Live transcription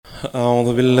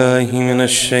أعوذ بالله من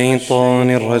الشيطان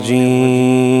الرجيم.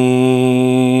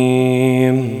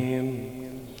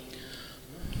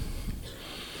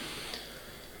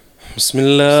 بسم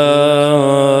الله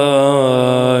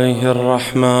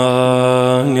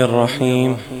الرحمن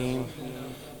الرحيم.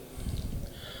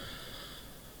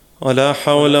 ولا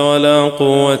حول ولا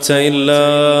قوة إلا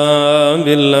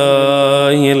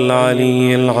بالله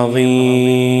العلي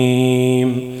العظيم.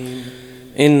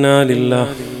 إنا لله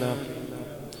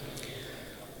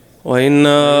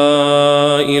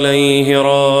وإنا إليه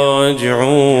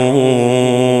راجعون.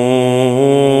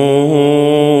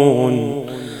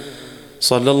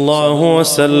 صلى الله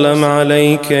وسلم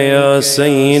عليك يا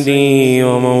سيدي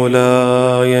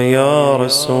ومولاي يا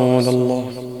رسول الله.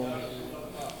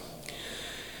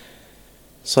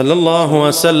 صلى الله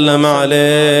وسلم عليك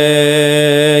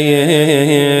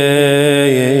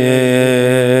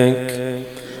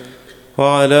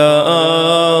وعلى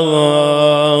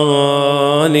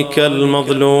آلك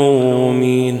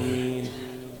المظلومين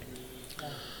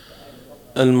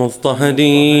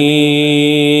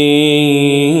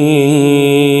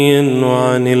المضطهدين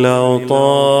وعن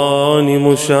الأوطان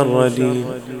مشردين.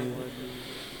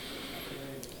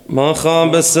 ما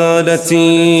خاب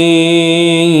سادتي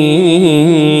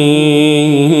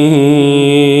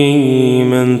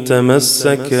من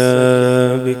تمسك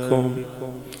بكم،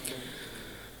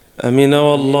 أمن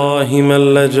والله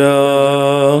من لجا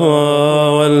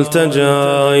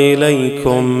والتجا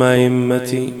إليكم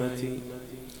أئمتي.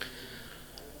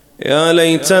 يا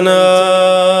ليتنا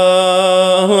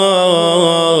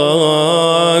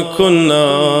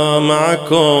كنا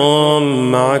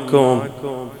معكم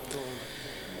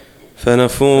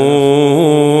فنفوز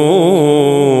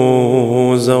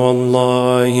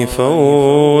والله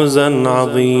فوزا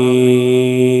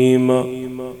عظيما.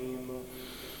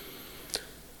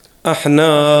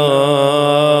 احنا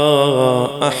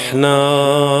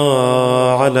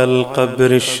على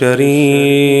القبر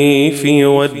الشريف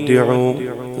يودع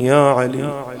يا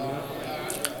علي،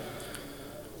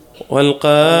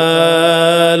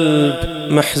 والقلب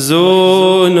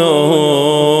محزون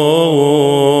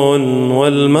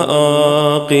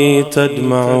والمآقي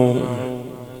تدمع.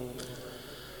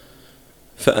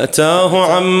 فأتاه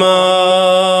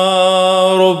عمار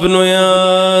بن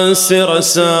ياسر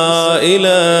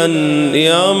سائلا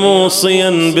يا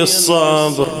موصيا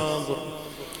بالصبر،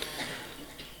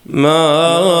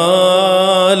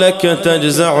 ما لك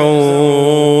تجزع؟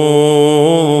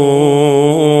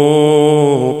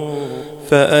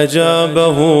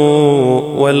 فأجابه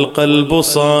والقلب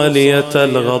صالية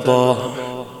الغضا،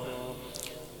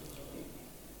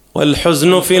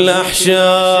 والحزن في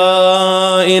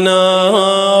الأحشاء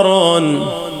نار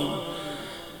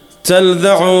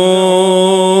تلذع.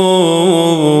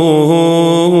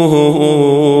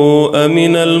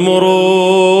 أمن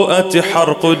المروءة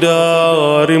حرق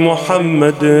دار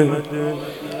محمد،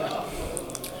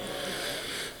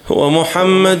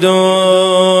 ومحمد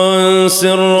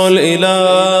سر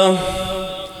الإله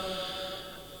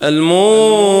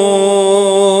المودع.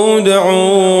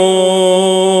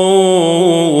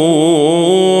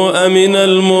 أمن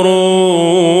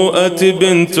المروءة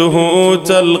بنته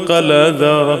تلقى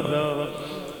الأذى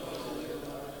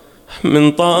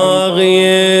من طاغي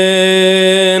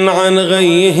عن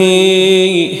غيه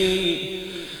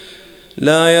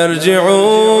لا يرجع.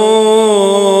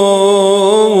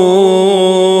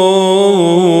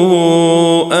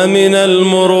 أمن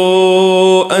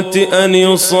المروءة أن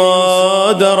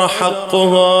يصادر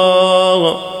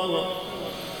حقها،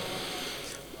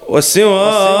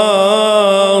 وسوى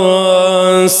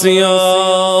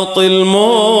سياط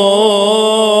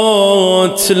الموت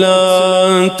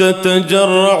لا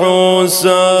تتجرع.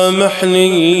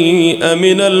 سامحني.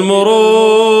 أمن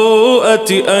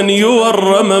المروءة أن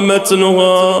يورم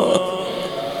متنها،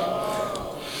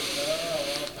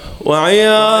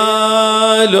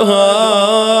 وعيالها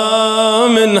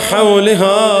من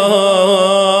حولها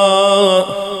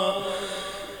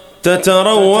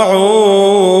تتروع.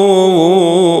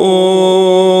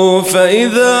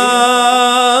 فإذا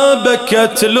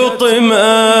بكت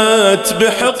لطمت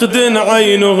بحقد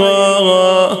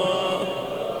عينها،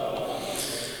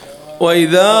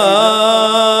 وإذا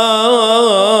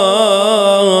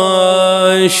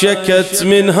شكت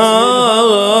منها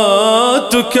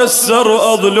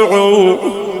تكسر أضلع.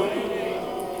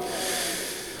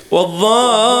 والضارب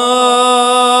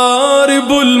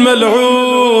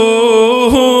الملعون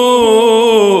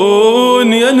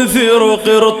ينثر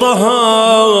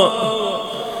قرطها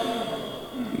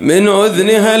من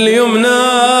أذنها اليمنى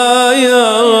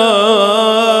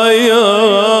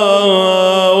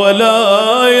ولا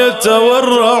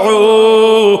يتورع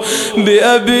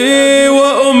بأبي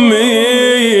وأمي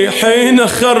حين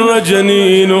خر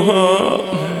جنينها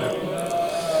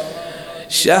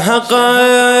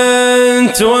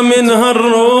شهقت ومنها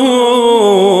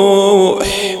الروح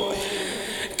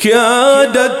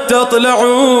كادت تطلع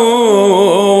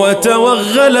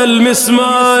وتوغل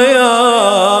المسمار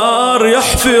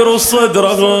يحفر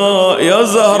صدرها يا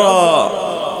زهراء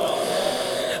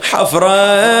حفرين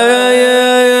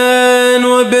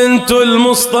وبنت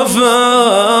المصطفى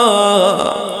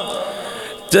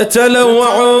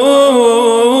تتلوع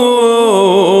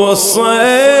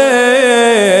وصيتني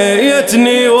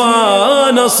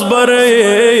وانا صبريت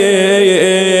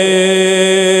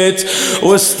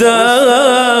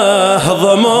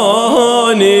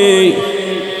واستهضموني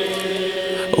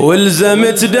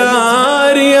والزمت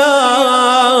دار يا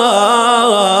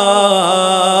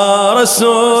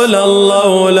رسول الله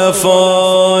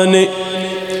ولفوني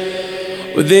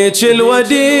وذيك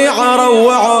الوديعة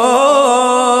روعوها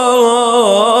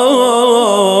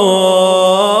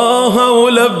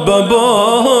ولببوني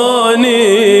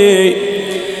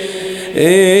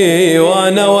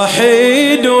وانا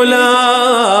وحيد ولا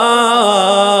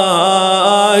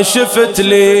شفت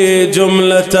لي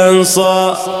جملة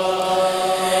صار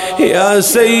يا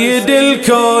سيد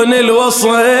الكون الوصي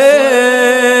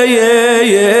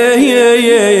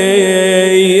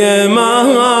ما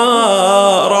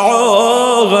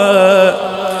رعوها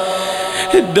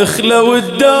دخلوا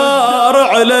الدار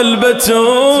على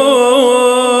البتول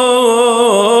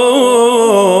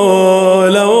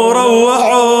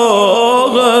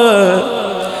وروحوها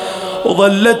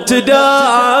وظلت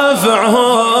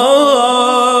تدافعهم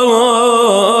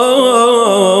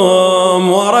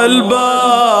ورا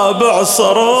الباب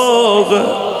عصروها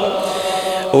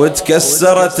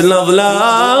وتكسرت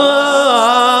الأضلاع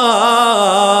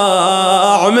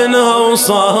منها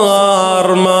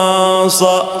وصار ما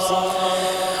صار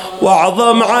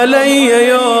واعظم علي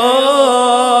يوم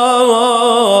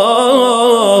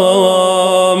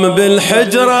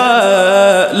بالحجرة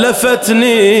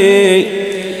لفتني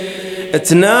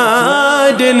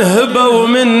تنادي انهبوا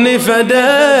مني فدايك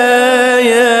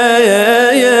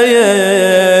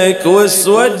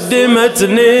واسود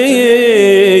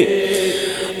متني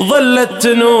ظلت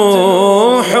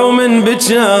تنوح ومن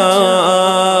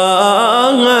بجاها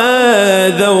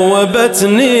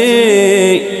ذوبتني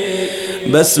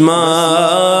بس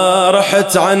ما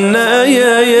رحت عنا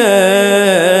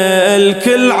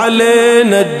الكل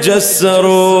علينا تجسر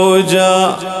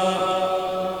وجاء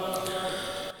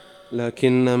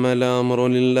لكنما الأمر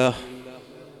لله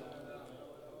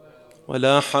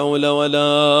ولا حول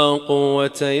ولا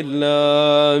قوة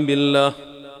إلا بالله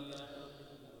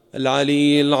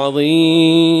العلي العظيم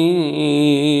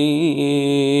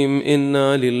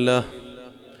إنا لله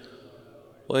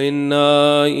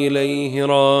وإنا إليه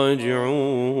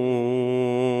راجعون.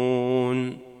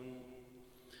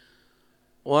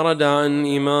 ورد عن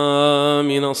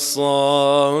إمامنا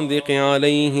الصادق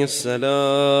عليه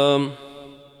السلام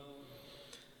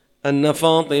أن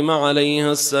فاطمة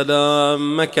عليها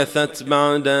السلام مكثت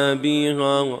بعد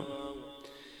أبيها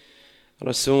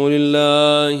رسول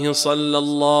الله صلى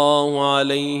الله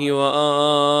عليه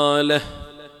وآله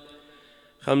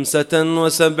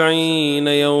 75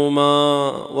 يوما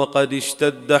وقد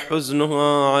اشتد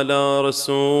حزنها على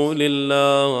رسول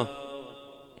الله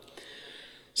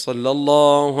صلى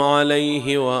الله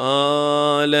عليه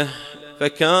وآله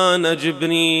فكان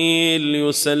جبريل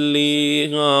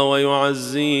يسليها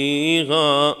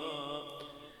ويعزيها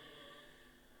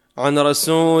عن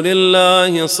رسول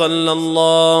الله صلى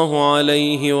الله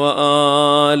عليه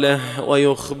وآله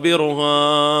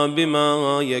ويخبرها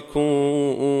بما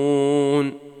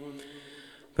يكون.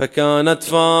 فكانت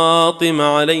فاطمة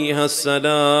عليها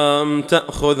السلام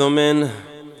تأخذ منه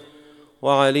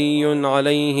وعلي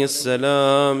عليه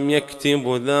السلام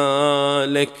يكتب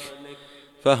ذلك،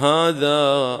 فهذا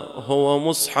هو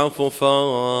مصحف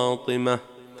فاطمة.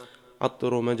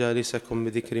 عطروا مجالسكم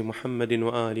بذكر محمد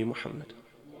وآل محمد.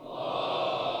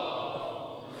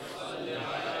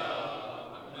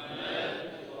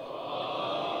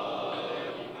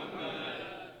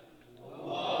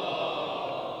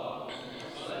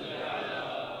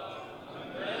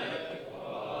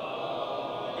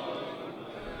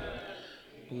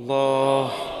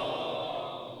 الله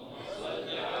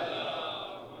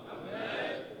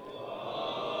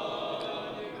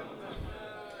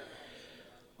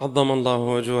عظم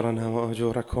الله أجورنا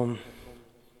وأجوركم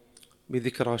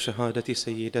بذكرى شهادة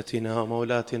سيدتنا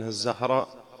ومولاتنا الزهراء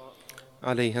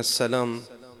عليها السلام.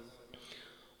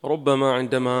 ربما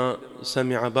عندما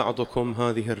سمع بعضكم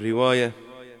هذه الرواية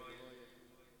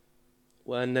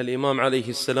وأن الإمام عليه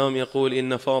السلام يقول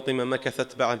إن فاطمة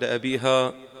مكثت بعد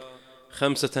أبيها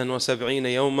 75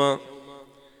 يوما،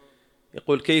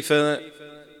 يقول: كيف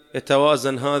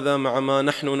يتوازن هذا مع ما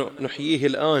نحن نحييه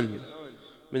الآن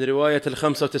من رواية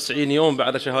 95 يوم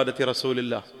بعد شهادة رسول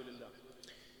الله؟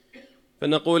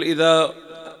 فنقول: إذا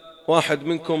واحد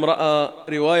منكم رأى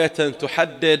رواية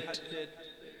تحدد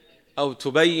أو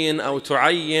تبين أو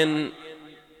تعين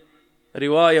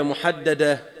رواية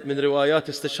محددة من روايات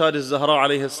استشهاد الزهراء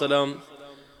عليه السلام،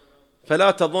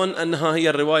 فلا تظن أنها هي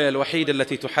الرواية الوحيدة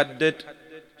التي تحدد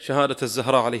شهادة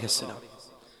الزهراء عليه السلام.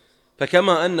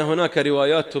 فكما أن هناك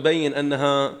روايات تبين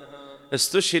أنها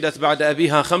استشهدت بعد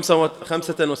أبيها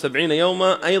 75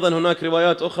 يوما، أيضا هناك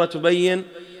روايات أخرى تبين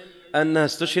أنها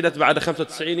استشهدت بعد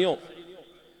 95 يوم،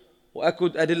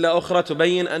 وأكد أدلة أخرى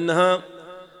تبين أنها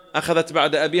أخذت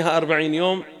بعد أبيها 40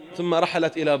 يوم ثم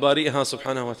رحلت إلى بارئها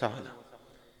سبحانه وتعالى.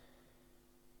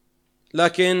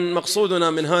 لكن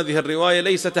مقصودنا من هذه الرواية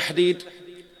ليس تحديد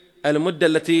المدة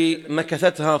التي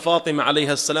مكثتها فاطمة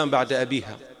عليها السلام بعد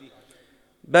أبيها،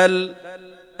 بل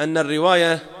أن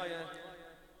الرواية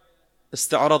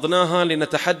استعرضناها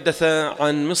لنتحدث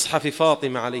عن مصحف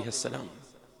فاطمة عليه السلام.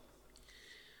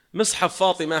 مصحف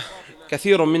فاطمة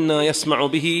كثير منا يسمع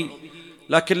به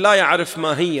لكن لا يعرف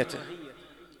ماهيته،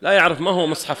 لا يعرف ما هو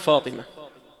مصحف فاطمة.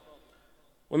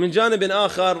 ومن جانب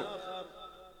آخر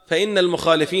فإن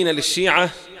المخالفين للشيعة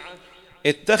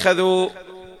اتخذوا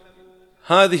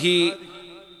هذه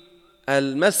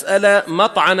المسألة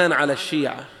مطعنا على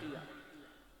الشيعة،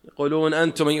 يقولون: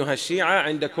 أنتم أيها الشيعة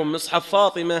عندكم مصحف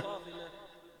فاطمة،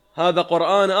 هذا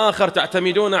قرآن آخر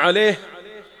تعتمدون عليه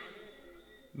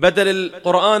بدل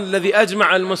القرآن الذي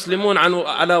أجمع المسلمون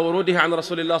على وروده عن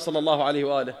رسول الله صلى الله عليه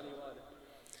وآله.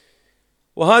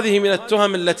 وهذه من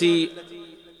التهم التي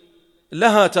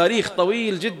لها تاريخ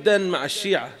طويل جدا مع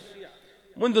الشيعة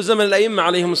منذ زمن الأئمة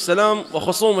عليهم السلام،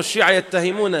 وخصوم الشيعة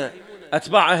يتهمون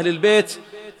أتباع أهل البيت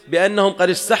بأنهم قد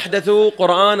استحدثوا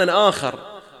قرآنا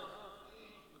آخر،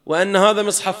 وأن هذا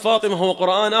مصحف فاطمة هو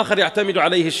قرآن آخر يعتمد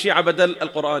عليه الشيعة بدل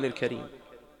القرآن الكريم.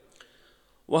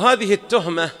 وهذه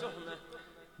التهمة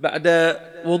بعد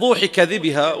وضوح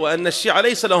كذبها، وأن الشيعة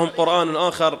ليس لهم قرآن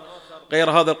آخر غير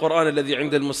هذا القرآن الذي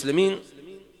عند المسلمين،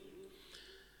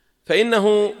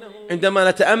 فإنه عندما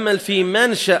نتأمل في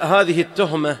منشأ هذه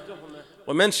التهمة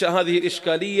ومنشأ هذه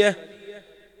الإشكالية،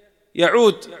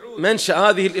 يعود منشأ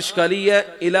هذه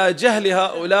الإشكالية إلى جهل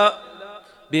هؤلاء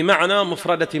بمعنى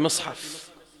مفردة مصحف.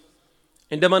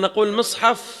 عندما نقول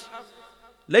مصحف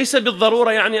ليس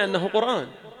بالضرورة يعني أنه قرآن،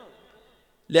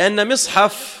 لأن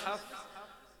مصحف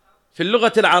في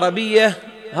اللغة العربية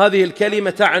هذه الكلمة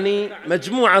تعني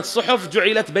مجموعة صحف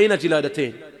جعلت بين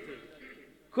جلادتين.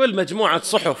 كل مجموعة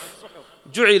صحف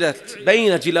جعلت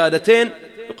بين جلادتين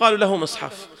يقال له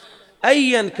مصحف،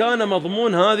 أيا كان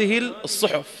مضمون هذه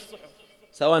الصحف،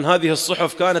 سواء هذه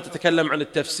الصحف كانت تتكلم عن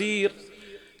التفسير،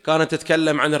 كانت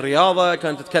تتكلم عن الرياضة،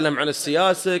 كانت تتكلم عن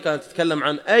السياسة، كانت تتكلم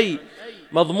عن أي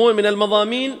مضمون من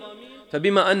المضامين،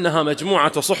 فبما أنها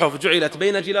مجموعة صحف جعلت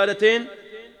بين جلادتين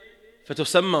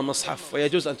فتسمى مصحف،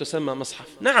 ويجوز أن تسمى مصحف.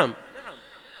 نعم،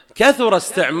 كثر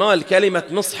استعمال كلمة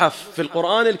مصحف في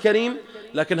القرآن الكريم،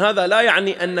 لكن هذا لا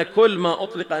يعني أن كل ما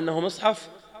أطلق أنه مصحف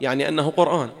يعني أنه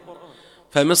قرآن.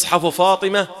 فمصحف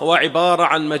فاطمة هو عبارة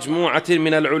عن مجموعة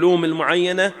من العلوم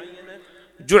المعينة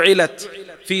جعلت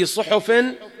في صحف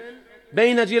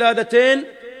بين جلادتين،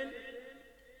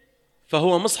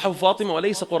 فهو مصحف فاطمة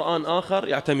وليس قرآن آخر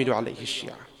يعتمد عليه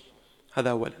الشيعة. هذا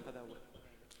أولا.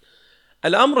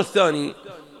 الأمر الثاني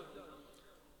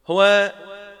هو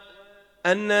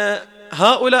أن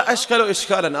هؤلاء أشكلوا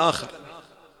إشكالا آخر،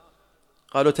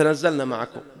 قالوا: تنزلنا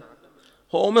معكم،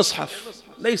 هو مصحف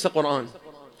ليس قرآن،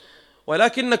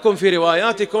 ولكنكم في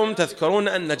رواياتكم تذكرون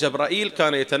أن جبرائيل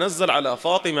كان يتنزل على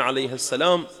فاطمة عليه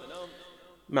السلام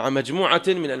مع مجموعة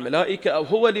من الملائكة، أو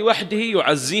هو لوحده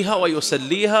يعزيها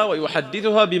ويسليها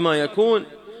ويحدثها بما يكون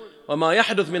وما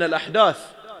يحدث من الأحداث.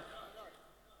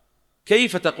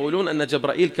 كيف تقولون أن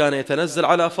جبرائيل كان يتنزل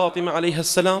على فاطمة عليه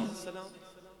السلام؟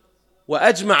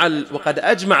 وقد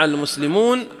أجمع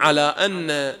المسلمون على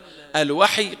أن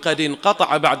الوحي قد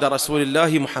انقطع بعد رسول الله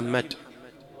محمد.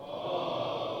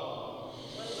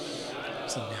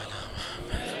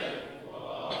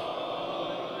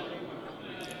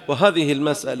 وهذه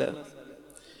المسألة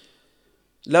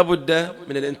لا بد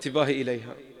من الانتباه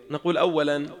إليها. نقول: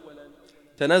 أولا،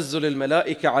 تنزل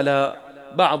الملائكة على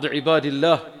بعض عباد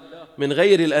الله من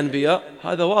غير الأنبياء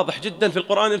هذا واضح جدا في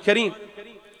القرآن الكريم.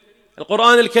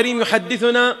 القرآن الكريم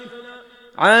يحدثنا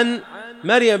عن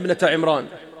مريم ابنة عمران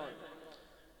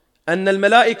أن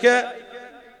الملائكة،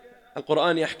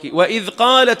 القرآن يحكي: وإذ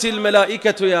قالت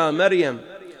الملائكة يا مريم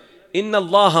إن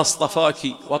الله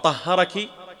اصطفاك وطهرك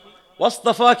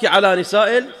واصطفاك على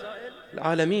نساء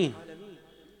العالمين.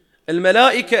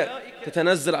 الملائكة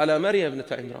تتنزل على مريم ابنة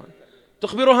عمران؟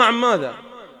 تخبرها عن ماذا؟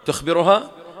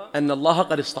 تخبرها أن الله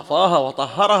قد اصطفاها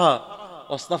وطهرها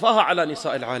واصطفاها على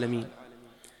نساء العالمين.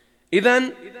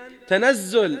 إذن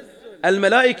تنزل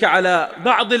الملائكة على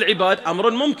بعض العباد أمر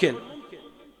ممكن،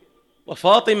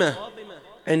 وفاطمة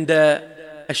عند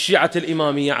الشيعة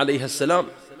الإمامية عليها السلام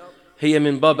هي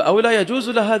من باب أولى يجوز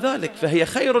لها ذلك، فهي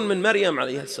خير من مريم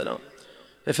عليها السلام.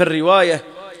 ففي الرواية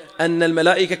أن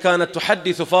الملائكة كانت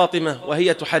تحدث فاطمة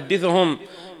وهي تحدثهم،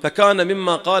 فكان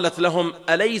مما قالت لهم: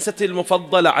 أليست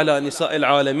المفضلة على نساء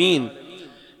العالمين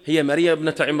هي مريم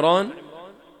ابنة عمران؟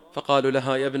 فقالوا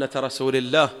لها: يا ابنة رسول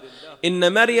الله،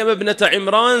 إن مريم ابنة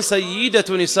عمران سيدة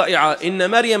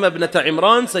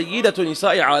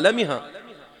نساء عالمها،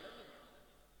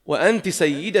 وأنت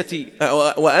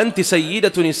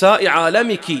سيدة نساء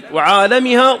عالمك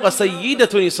وعالمها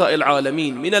وسيدة نساء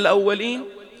العالمين من الأولين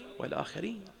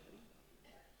والآخرين،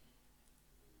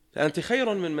 فأنت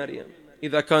خير من مريم.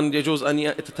 إذا كان يجوز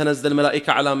أن تتنزل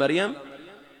الملائكة على مريم،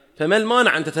 فما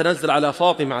المانع أن تتنزل على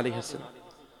فاطمة عليه السلام؟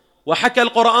 وحكى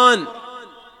القرآن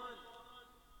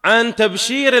عن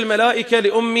تبشير الملائكة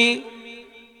لأم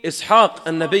إسحاق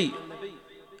النبي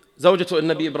زوجة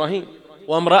النبي إبراهيم: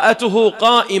 وامرأته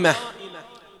قائمة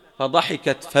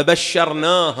فضحكت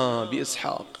فبشرناها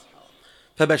بإسحاق.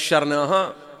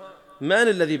 فبشرناها، من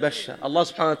الذي بشر؟ الله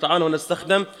سبحانه وتعالى،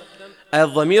 ونستخدم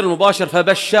الضمير المباشر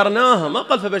فبشرناها، ما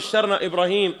قال فبشرنا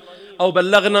إبراهيم أو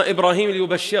بلغنا إبراهيم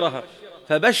ليبشرها،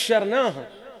 فبشرناها.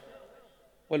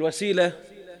 والوسيلة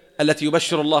التي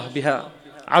يبشر الله بها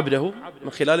عبده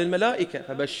من خلال الملائكة،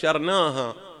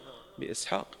 فبشرناها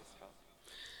بإسحاق.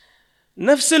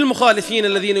 نفس المخالفين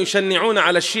الذين يشنعون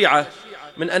على الشيعة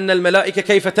من أن الملائكة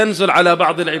كيف تنزل على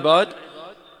بعض العباد،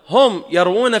 هم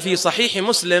يروون في صحيح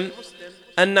مسلم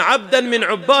أن عبدا من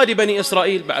عباد بني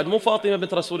إسرائيل، بعد مو فاطمة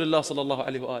بنت رسول الله صلى الله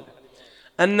عليه وآله،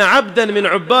 أن عبدا من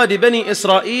عباد بني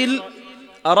إسرائيل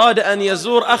أراد أن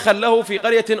يزور أخا له في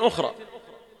قرية أخرى،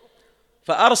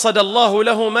 فأرصد الله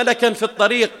له ملكا في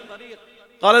الطريق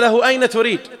قال له: أين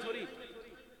تريد؟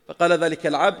 فقال ذلك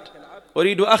العبد: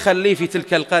 أريد أخا لي في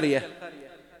تلك القرية.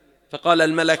 فقال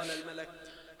الملك: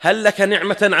 هل لك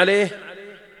نعمة عليه؟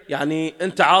 يعني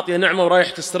أنت عاطية نعمة ورايح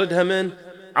تستردها منه،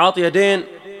 عاطية دين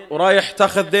ورايح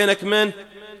تأخذ دينك منه؟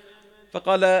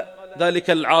 فقال ذلك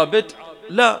العابد: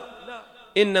 لا،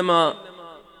 إنما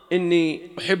إني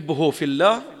أحبه في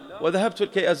الله وذهبت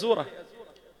كي أزوره.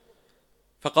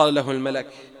 فقال له الملك: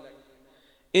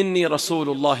 إني رسول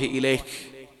الله إليك،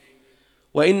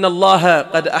 وإن الله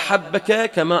قد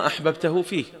أحبك كما أحببته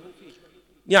فيه.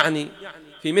 يعني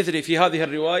في هذه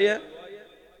الرواية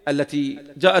التي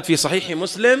جاءت في صحيح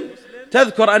مسلم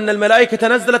تذكر أن الملائكة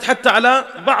نزلت حتى على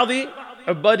بعض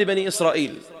عباد بني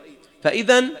إسرائيل.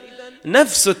 فإذن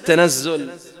نفس التنزل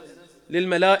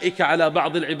للملائكة على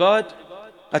بعض العباد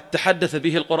قد تحدث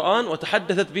به القرآن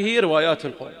وتحدثت به روايات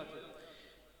القرآن.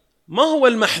 ما هو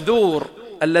المحذور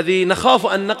الذي نخاف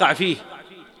أن نقع فيه؟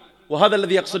 وهذا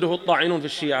الذي يقصده الطاعنون في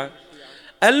الشيعة.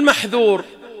 المحذور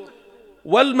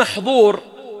والمحظور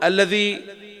الذي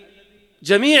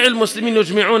جميع المسلمين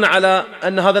يجمعون على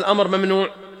أن هذا الأمر ممنوع،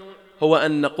 هو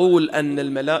أن نقول أن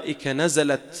الملائكة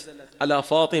نزلت على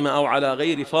فاطمة أو على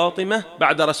غير فاطمة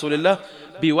بعد رسول الله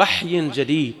بوحي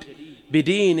جديد،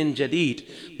 بدين جديد،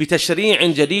 بتشريع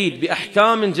جديد،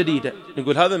 بأحكام جديدة.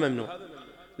 نقول هذا ممنوع.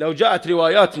 لو جاءت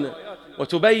رواياتنا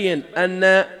وتبين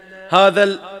أن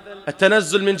هذا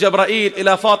التنزل من جبرائيل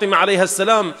إلى فاطمة عليها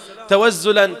السلام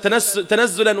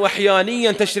تنزلا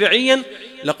وحيانيا تشريعيا،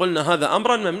 لقلنا هذا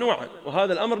أمرا ممنوعا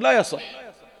وهذا الأمر لا يصح.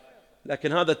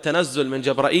 لكن هذا التنزل من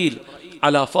جبرائيل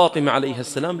على فاطمة عليها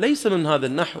السلام ليس من هذا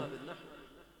النحو،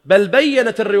 بل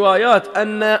بيّنت الروايات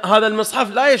أن هذا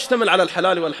المصحف لا يشتمل على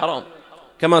الحلال والحرام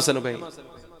كما سنبين.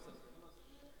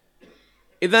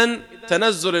 إذن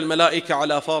تنزل الملائكة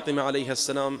على فاطمة عليها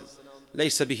السلام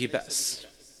ليس به بأس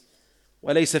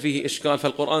وليس فيه إشكال،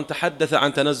 فالقرآن تحدث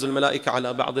عن تنزل الملائكة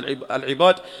على بعض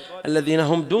العباد الذين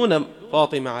هم دون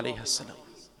فاطمة عليها السلام.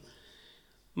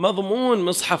 مضمون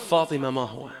مصحف فاطمة ما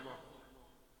هو؟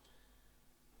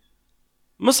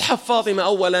 مصحف فاطمة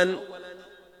أولا،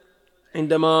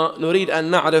 عندما نريد أن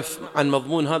نعرف عن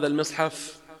مضمون هذا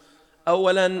المصحف،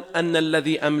 أولا أن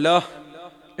الذي أملاه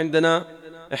عندنا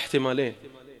احتمالين.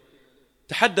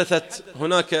 تحدثت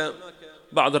هناك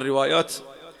بعض الروايات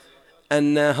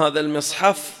أن هذا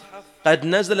المصحف قد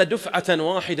نزل دفعة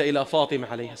واحدة إلى فاطمة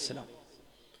عليه السلام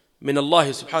من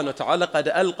الله سبحانه وتعالى، قد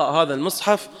ألقى هذا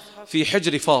المصحف في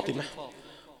حجر فاطمة،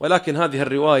 ولكن هذه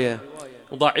الرواية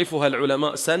يضعفها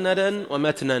العلماء سندا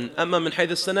ومتنا. أما من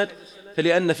حيث السند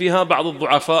فلأن فيها بعض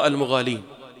الضعفاء المغالين،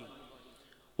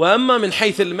 وأما من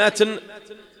حيث المتن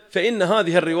فإن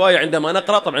هذه الرواية عندما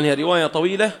نقرأ، طبعا هي رواية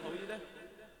طويلة،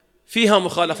 فيها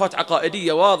مخالفات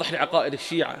عقائدية واضح لعقائد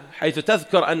الشيعة، حيث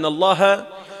تذكر أن الله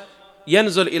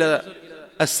ينزل إلى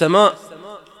السماء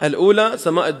الأولى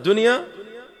سماء الدنيا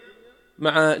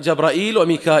مع جبرائيل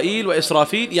وميكائيل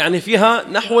وإسرافيل، يعني فيها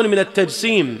نحو من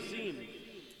التجسيم.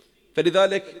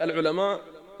 فلذلك العلماء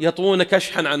يطوون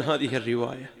كشحا عن هذه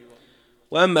الرواية.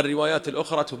 وأما الروايات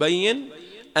الأخرى تبين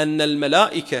أن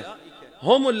الملائكة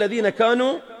هم الذين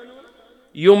كانوا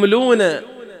يملون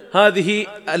هذه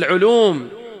العلوم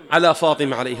على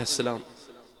فاطمة عليه السلام.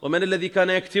 ومن الذي كان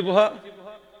يكتبها؟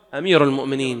 أمير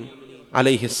المؤمنين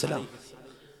عليه السلام.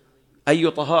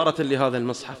 أي طهارة لهذا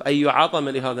المصحف، أي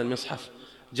عظمة لهذا المصحف.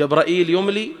 جبرائيل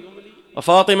يملي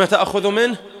وفاطمة تأخذ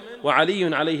منه،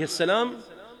 وعلي عليه السلام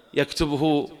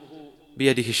يكتبه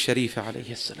بيده الشريفة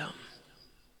عليه السلام.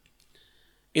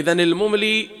 إذن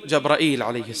المملي جبرائيل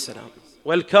عليه السلام،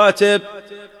 والكاتب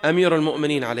أمير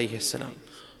المؤمنين عليه السلام.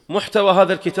 محتوى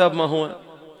هذا الكتاب ما هو؟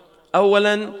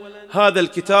 أولا، هذا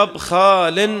الكتاب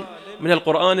خال من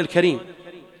القرآن الكريم.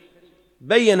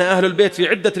 بين أهل البيت في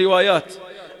عدة روايات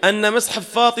أن مصحف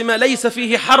فاطمة ليس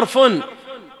فيه حرف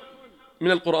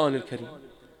من القرآن الكريم،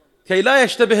 كي لا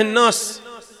يشتبه الناس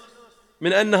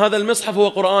من أن هذا المصحف هو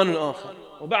قرآن آخر.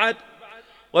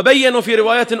 وبينوا في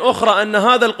روايات أخرى أن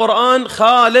هذا القرآن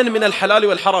خال من الحلال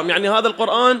والحرام، يعني هذا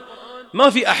القرآن ما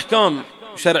في أحكام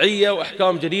شرعية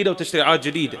وأحكام جديدة وتشريعات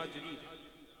جديدة.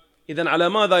 إذن على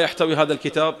ماذا يحتوي هذا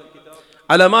الكتاب؟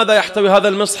 على ماذا يحتوي هذا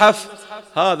المصحف؟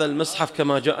 هذا المصحف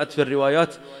كما جاءت في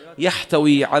الروايات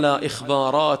يحتوي على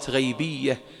إخبارات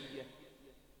غيبية،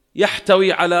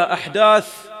 يحتوي على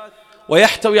أحداث،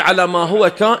 ويحتوي على ما هو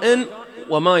كائن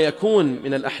وما يكون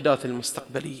من الأحداث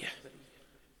المستقبلية.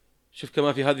 شوف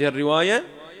كما في هذه الرواية: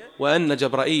 وأن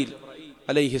جبرائيل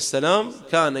عليه السلام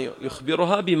كان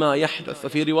يخبرها بما يحدث.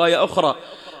 وفي رواية أخرى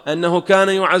أنه كان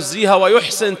يعزيها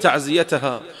ويحسن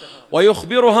تعزيتها،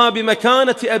 ويخبرها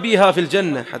بمكانة أبيها في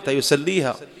الجنة حتى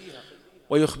يسليها،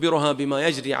 ويخبرها بما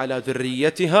يجري على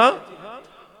ذريتها،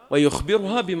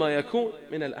 ويخبرها بما يكون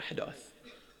من الأحداث.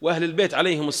 وأهل البيت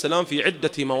عليهم السلام في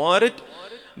عدة موارد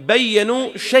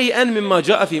بيّنوا شيئا مما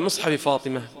جاء في مصحف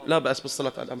فاطمة. لا بأس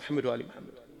بالصلاة على محمد وآل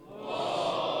محمد.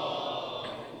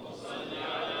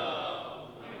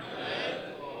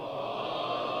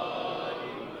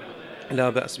 لا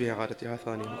بأس بإعادتها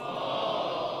ثانية.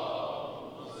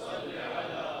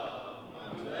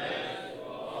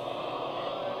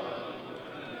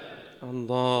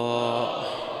 الله.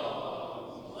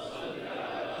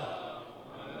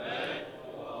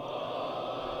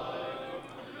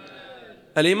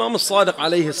 الإمام الصادق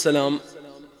عليه السلام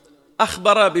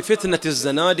أخبر بفتنة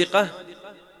الزنادقة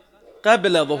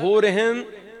قبل ظهورهم،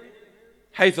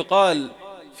 حيث قال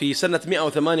في سنة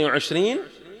 128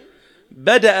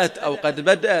 بدأت أو قد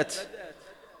بدأت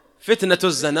فتنة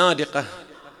الزنادقة.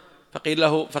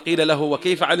 فقيل له: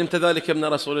 وكيف علمت ذلك يا ابن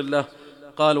رسول الله؟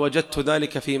 قال: وجدت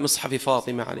ذلك في مصحف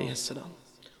فاطمة عليه السلام.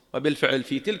 وبالفعل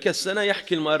في تلك السنة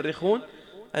يحكي المؤرخون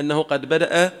أنه قد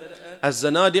بدأ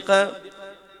الزنادقة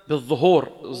بالظهور.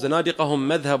 الزنادقة هم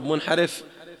مذهب منحرف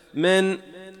من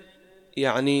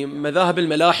مذاهب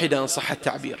الملاحدة إن صح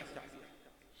التعبير.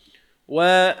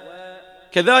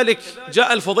 وكذلك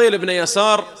جاء الفضيل بن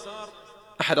يسار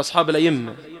أحد أصحاب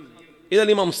الأئمة إلى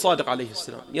الإمام الصادق عليه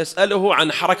السلام يسأله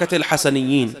عن حركة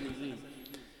الحسنيين.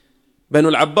 بنو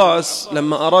العباس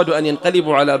لما أرادوا أن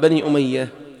ينقلبوا على بني أمية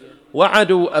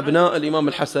وعدوا أبناء الإمام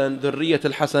الحسن ذرية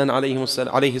الحسن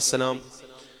عليه السلام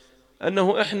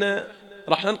أنه إحنا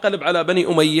راح ننقلب على بني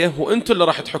أمية وأنتم اللي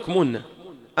راح تحكمونا،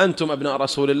 أنتم أبناء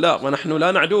رسول الله ونحن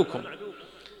لا نعدوكم.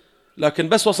 لكن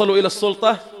بس وصلوا إلى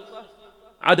السلطة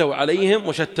عدوا عليهم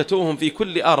وشتتوهم في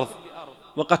كل أرض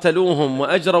وقتلوهم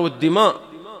وأجروا الدماء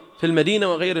في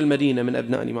المدينة وغير المدينة من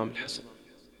أبناء الإمام الحسن.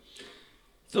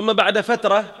 ثم بعد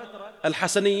فترة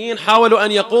الحسنيين حاولوا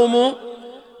أن يقوموا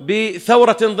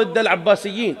بثورة ضد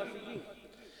العباسيين،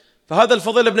 فهذا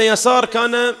الفضيل بن يسار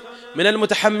كان من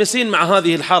المتحمسين مع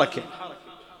هذه الحركة،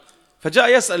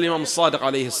 فجاء يسأل الإمام الصادق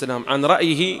عليه السلام عن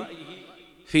رأيه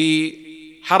في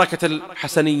حركة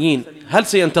الحسنيين، هل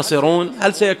سينتصرون؟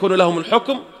 هل سيكون لهم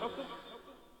الحكم؟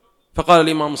 فقال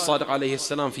الإمام الصادق عليه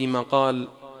السلام فيما قال: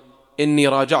 إني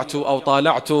راجعت أو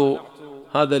طالعت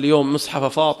هذا اليوم مصحف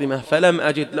فاطمة فلم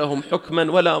أجد لهم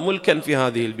حكما ولا ملكا في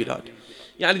هذه البلاد.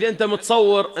 يعني إذا أنت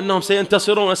متصور أنهم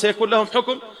سينتصرون وسيكون لهم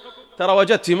حكم، ترى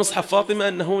وجدت في مصحف فاطمة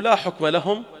أنه لا حكم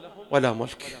لهم ولا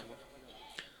ملك.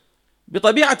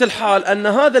 بطبيعة الحال أن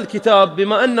هذا الكتاب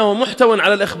بما أنه محتوى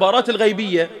على الإخبارات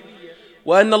الغيبية،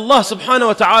 وأن الله سبحانه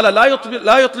وتعالى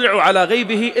لا يطلع على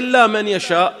غيبه إلا من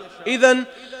يشاء، إذن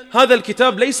هذا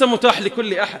الكتاب ليس متاح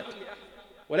لكل أحد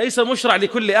وليس مشرع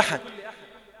لكل أحد،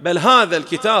 بل هذا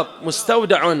الكتاب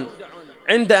مستودع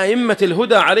عند أئمة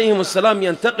الهدى عليهم السلام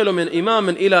ينتقل من إمام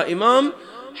إلى إمام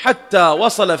حتى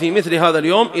وصل في مثل هذا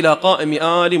اليوم إلى قائم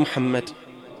آل محمد.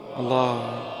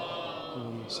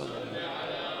 اللهم صل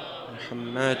على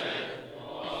محمد.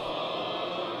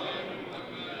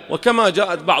 وكما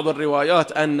جاءت بعض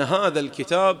الروايات أن هذا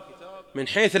الكتاب من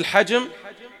حيث الحجم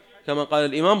كما قال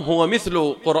الإمام هو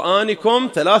مثل قرآنكم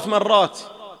 3 مرات،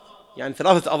 يعني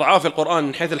 3 أضعاف القرآن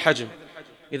من حيث الحجم.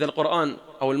 إذا القرآن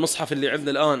أو المصحف اللي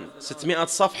عندنا الآن 600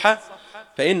 صفحة،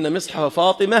 فإن مصحف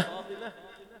فاطمة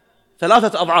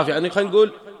 3 أضعاف، يعني خلينا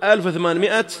نقول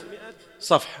 1800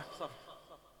 صفحة.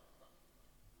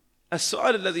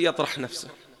 السؤال الذي يطرح نفسه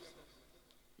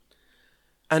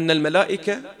أن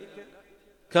الملائكة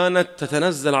كانت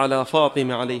تتنزل على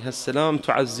فاطمة عليها السلام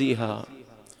تعزيها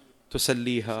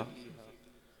تسليها،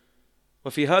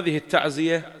 وفي هذه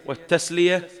التعزية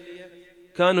والتسلية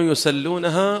كانوا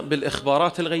يسلونها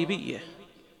بالإخبارات الغيبية.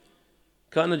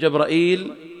 كان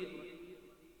جبرائيل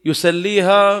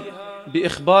يسليها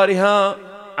بإخبارها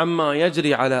عما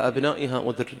يجري على أبنائها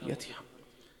وذريتها.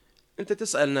 أنت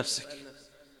تسأل نفسك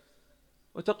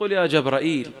وتقول يا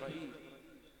جبرائيل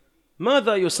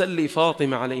ماذا يسلي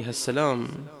فاطمة عليها السلام؟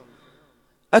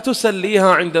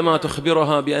 أتسليها عندما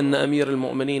تخبرها بأن أمير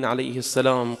المؤمنين عليه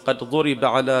السلام قد ضرب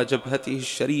على جبهته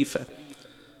الشريفة،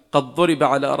 قد ضرب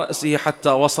على رأسه حتى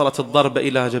وصلت الضربة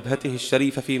إلى جبهته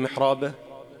الشريفة في محرابه؟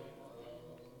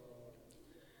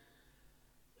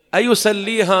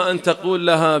 أيسليها أن تقول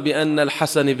لها بأن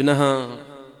الحسن ابنها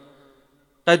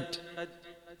قد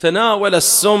تناول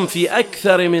السم في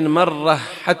أكثر من مرة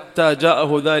حتى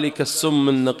جاءه ذلك السم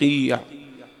النقيع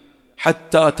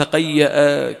حتى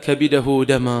تقيأ كبده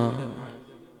دما؟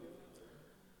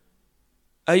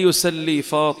 أيسلي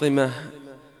فاطمة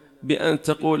بأن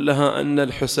تقول لها أن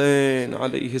الحسين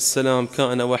عليه السلام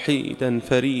كان وحيدا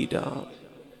فريدا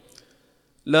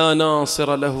لا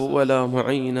ناصر له ولا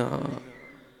معينا،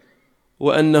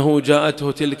 وأنه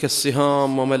جاءته تلك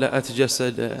السهام وملأت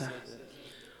جسده،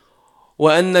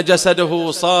 وأن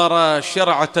جسده صار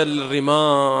شرعة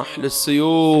للرماح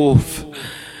للسيوف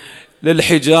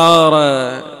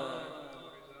للحجارة،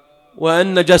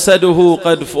 وأن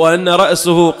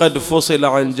رأسه قد فصل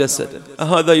عن جسده؟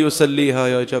 هذا يسليها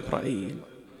يا جبرائيل؟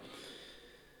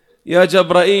 يا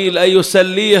جبرائيل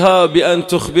أيسليها بأن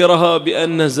تخبرها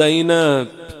بأن زينب،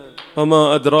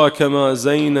 وما أدراك ما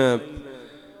زينب،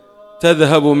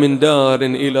 تذهب من دار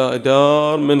إلى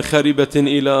دار، من خربة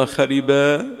إلى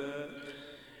خربة،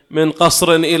 من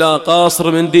قصر إلى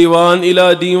قصر، من ديوان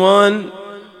إلى ديوان؟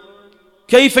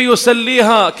 كيف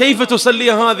يسليها؟ كيف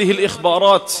تسلي هذه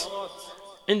الإخبارات؟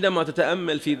 عندما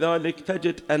تتأمل في ذلك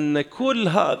تجد أن كل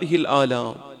هذه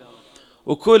الآلام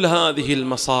وكل هذه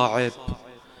المصاعب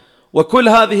وكل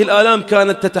هذه الآلام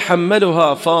كانت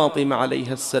تتحملها فاطمة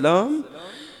عليها السلام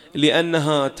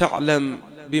لأنها تعلم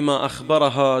بما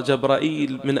أخبرها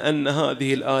جبرائيل من أن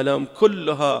هذه الآلام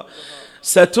كلها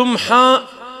ستمحى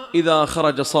إذا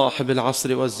خرج صاحب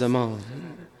العصر والزمان،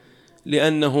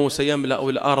 لأنه سيملأ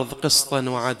الأرض قسطا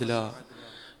وعدلا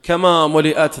كما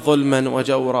ملئت ظلما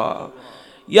وجورا.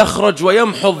 يخرج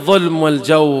ويمحو الظلم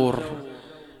والجور،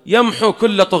 يمحو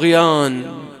كل طغيان،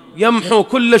 يمحو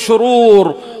كل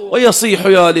شرور، ويصيح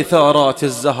يا لثارات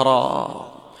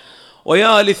الزهراء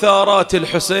ويا لثارات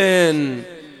الحسين.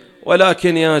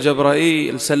 ولكن يا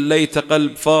جبرائيل سليت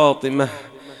قلب فاطمة،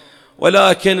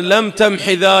 ولكن لم تمح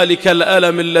ذلك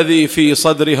الألم الذي في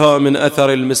صدرها من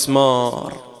أثر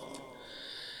المسمار،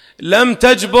 لم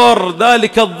تجبر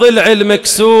ذلك الضلع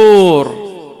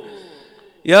المكسور.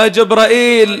 يا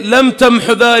جبرائيل لم تمح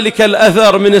ذلك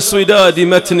الأثر من اسوداد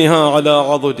متنها على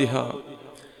عضدها.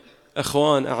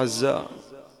 أخوان أعزاء،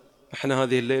 احنا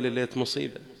هذه الليلة ليلة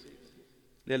مصيبة،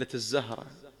 ليلة الزهراء،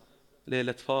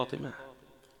 ليلة فاطمة.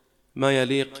 ما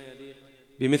يليق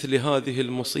بمثل هذه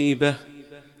المصيبة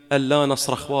أن لا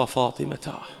نصرخ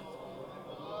وفاطمة،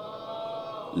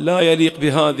 لا يليق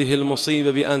بهذه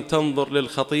المصيبة بأن تنظر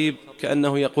للخطيب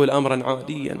كأنه يقول أمرا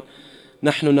عاديا.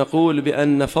 نحن نقول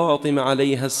بأن فاطمة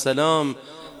عليها السلام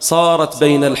صارت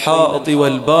بين الحائط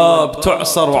والباب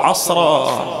تعصر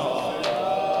عصرا.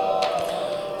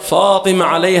 فاطمة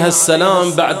عليها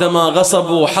السلام بعدما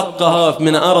غصبوا حقها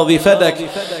من أرض فدك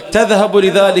تذهب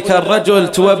لذلك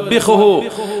الرجل توبخه،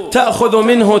 تأخذ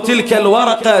منه تلك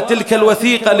الورقة تلك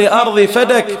الوثيقة لأرض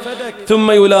فدك،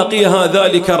 ثم يلاقيها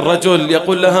ذلك الرجل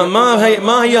يقول لها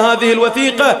ما هي هذه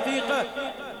الوثيقة؟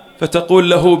 فتقول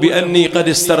له بأني قد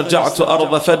استرجعت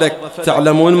أرض فدك.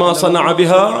 تعلمون ما صنع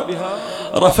بها؟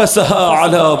 رفسها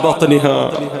على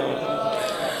بطنها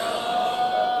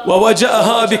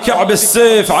ووجأها بكعب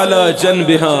السيف على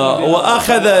جنبها،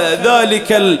 وأخذ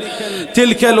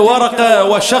تلك الورقة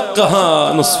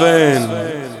وشقها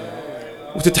نصفين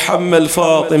وتتحمل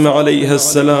فاطمة عليها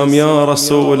السلام يا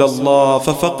رسول الله،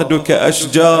 ففقدك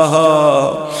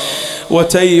أشجاها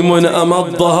وتيم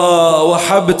أمضها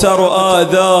وحبتر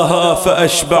آذاها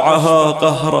فأشبعها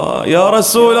قهرا. يا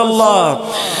رسول الله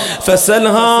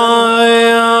فسلها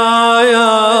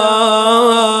يا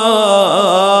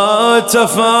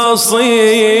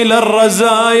تفاصيل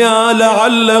الرزايا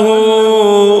لعله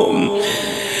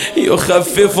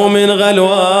يخفف من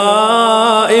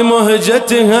غلواء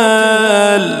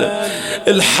مهجتها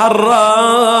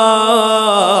الحراء.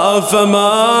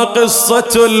 فما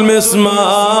قصة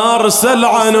المسمار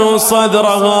سلعن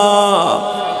صدرها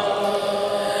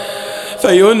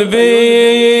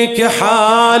فينبيك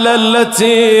حال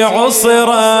التي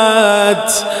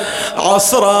عصرت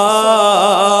عصرا.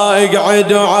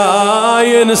 اقعد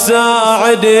عاين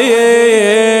ساعدي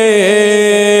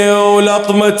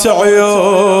ولطمة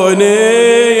عيوني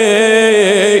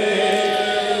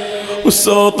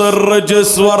وصوت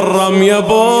الرجس والرمي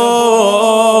ابو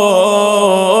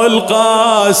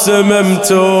القاسم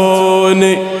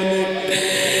امتوني.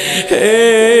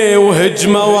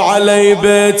 وهجموا علي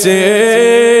بيتي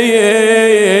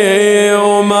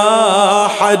وما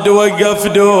حد وقف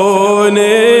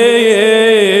دوني.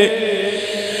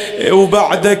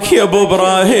 وبعدك يا ابو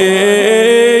ابراهيم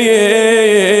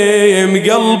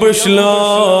قلب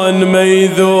شلون ما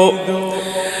يذوب.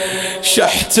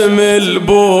 شحتمل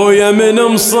بويا من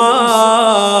مصابي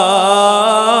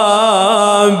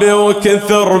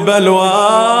وكثر بلواي.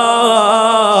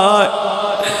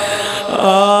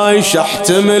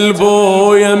 شحتمل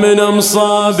بويا من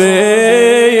مصابي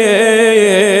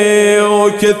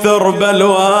وكثر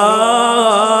بلواي.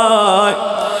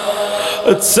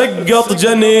 تسقط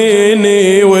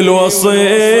جنيني والوصي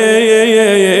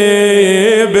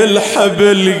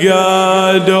بالحبل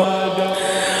قادو.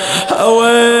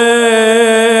 أويلي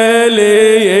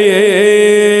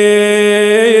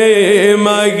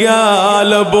ما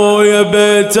قال ابويا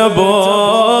بيت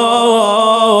ابول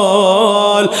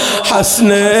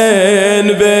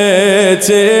حسنين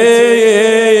بيتي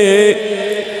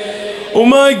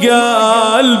وما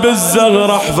قال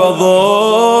بالزغر احفظوني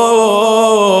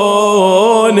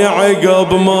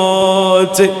عقب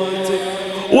موتي.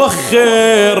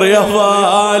 وخير يا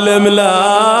ظالم لا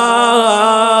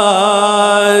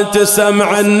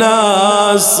تسمع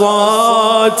الناس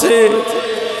صوتي.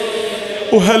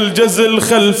 وهالجزل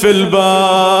خلف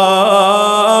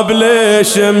الباب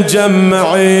ليش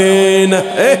مجمعينه؟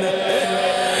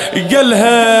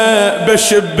 قالها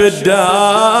بشب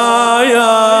الداير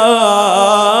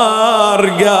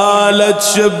قالت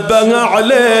شبه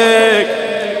عليك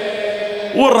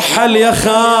وارحل يا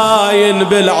خاين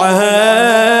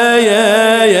بالعهد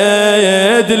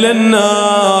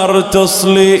للنار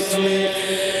تصلي.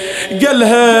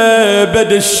 قالها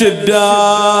بدش الداير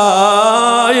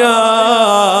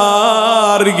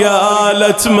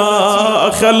قالت ما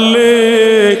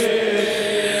اخليك.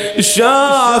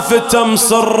 شافت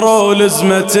مصر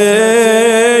لزمتي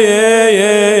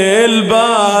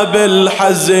الباب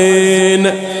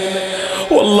الحزين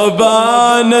والله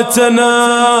بانت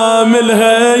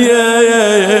اناملها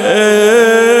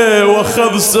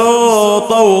واخذ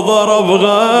صوته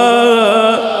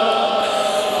وضربها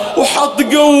وحط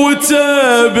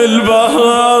قوته بالباب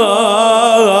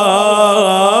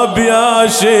يا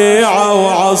شيعة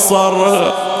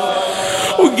وعصر.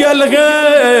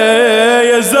 وقالها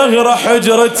يا زهرة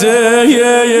حجرتك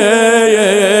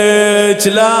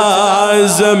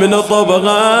لازم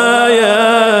نطبغها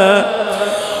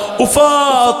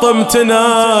وفاطم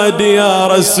تنادي يا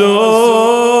رسول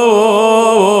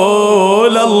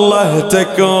الله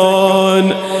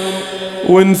تكون.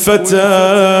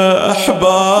 وانفتح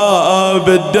باب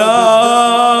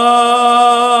الدار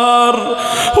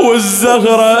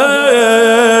والزهرة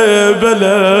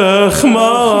بلا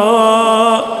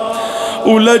خمار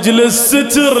ولجل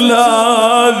الستر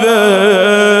لاذت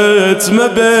ما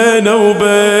بينه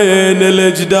وبين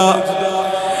الجدار.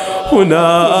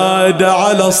 ونادى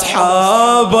على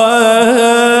أصحابه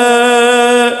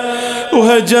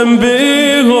وهجم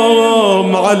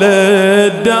بيهم على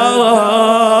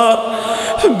الدار.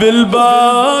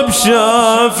 بالباب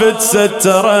شافت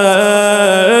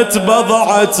سترت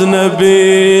بضعة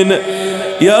نبين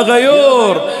يا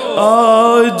غيور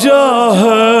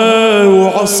جاها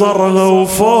وعصرها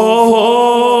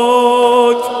وفوق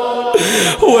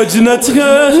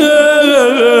وجنتها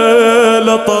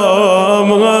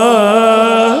لطامها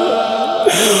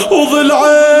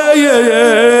وضلعين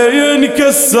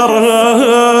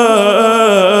كسرها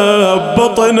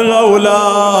بطنها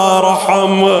ولا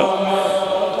رحمها.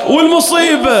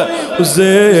 والمصيبة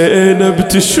وزينب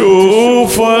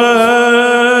تشوفه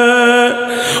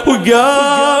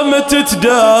وقال قامت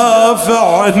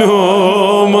تدافع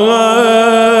عنهم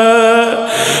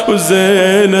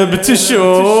وزينب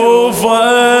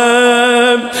تشوفها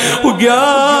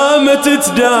وقامت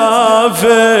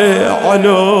تدافع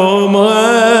عنهم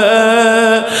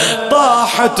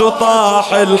طاحت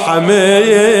وطاح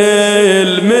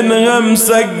الحميل منها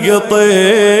مسقطين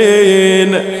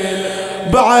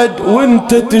بعد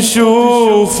وانت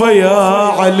تشوف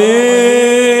يا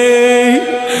علي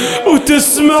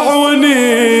وتسمع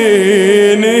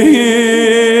ونيني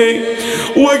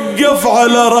وقف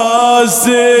على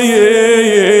راسي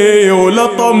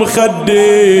ولطم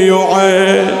خدي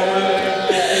وعين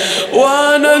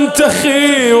وانا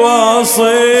انتخي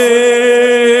واصيح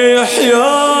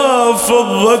يا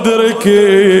فضة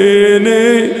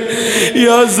ادركيني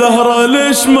يا زهرة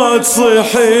ليش ما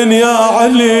تصيحين يا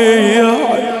علي يا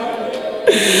علي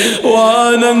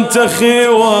وانا انتخي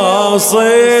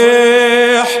واصيح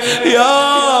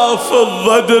يا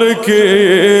فضة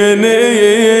ادركيني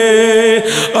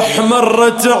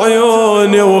احمرت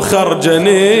عيوني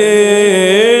وخرجنيني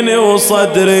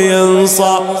وصدري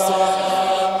ينصاب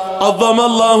عظم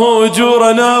الله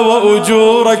أجورنا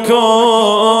وأجوركم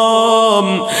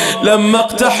لما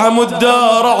اقتحموا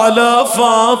الدار على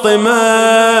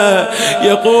فاطمة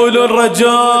يقول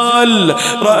الرجال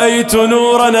رأيت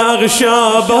نورا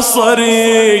أغشى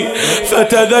بصري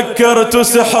فتذكرت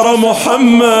سحر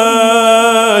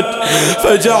محمد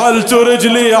فجعلت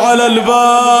رجلي على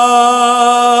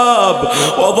الباب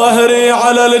وظهري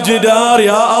على الجدار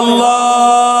يا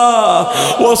الله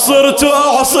وصرت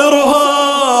أعصرها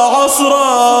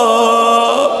عصرا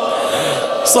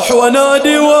صح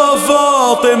ونادي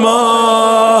وفاطمة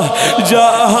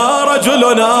جاءها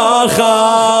رجل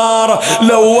آخر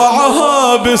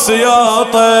لوعها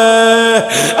بسياطه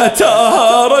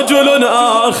أتاها رجل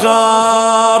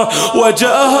آخر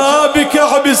وجاءها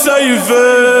بكعب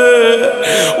سيفه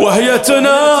وهي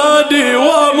تنادي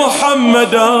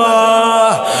ومحمدا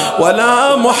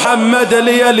ولا محمد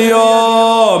لي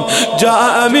اليوم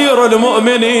جاء أمير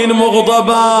المؤمنين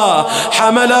مغضبا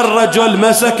حمل الرجل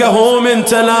مسكه من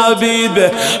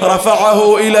تلابيبه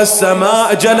رفعه إلى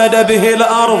السماء جلد به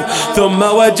الأرض ثم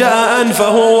وجأ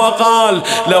أنفه وقال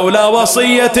لولا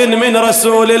وصية من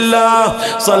رسول الله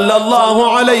صلى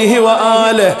الله عليه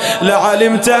وآله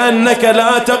لعلمت أنك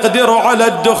لا تقدر على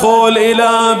الدخول إلى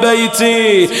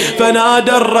بيتي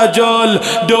فنادى الرجل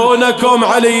دونكم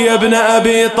علي بن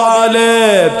أبي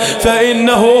طالب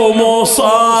فإنه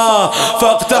موصى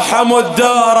فاقتحموا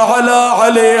الدار على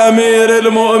علي أمير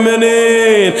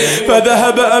المؤمنين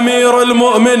فذهب أمير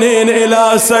المؤمنين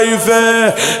إلى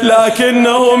سيفه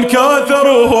لكنهم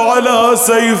كاثروه على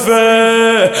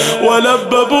سيفه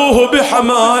ولببوه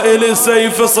بحمائل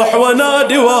سيف صح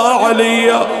ونادي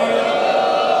وعليا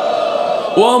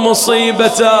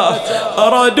ومصيبته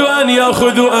أرادوا أن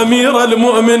يأخذوا أمير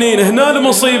المؤمنين هنا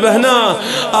المصيبة هنا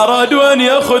أرادوا أن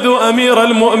يأخذوا أمير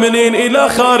المؤمنين إلى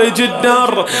خارج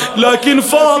الدار لكن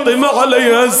فاطمة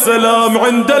عليها السلام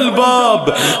عند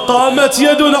الباب قامت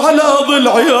يد على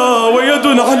ضلعها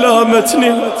ويد على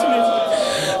متنها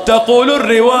تقول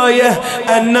الرواية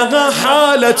أنها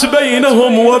حالت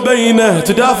بينهم وبينه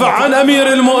تدافع عن أمير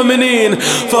المؤمنين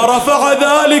فرفع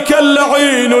ذلك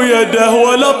اللعين يده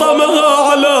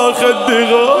ولطمها على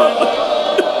خدها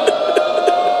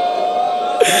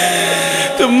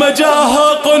ثم جاءها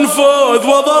قنفذ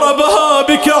وضربها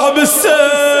بكعب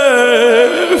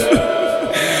السيف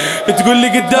تقول لي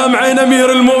قدام عين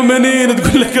أمير المؤمنين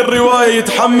تقول لك الرواية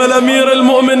يتحمل أمير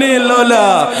المؤمنين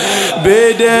لا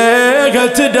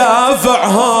بيديك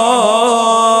تدافعهم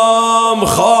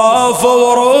خاف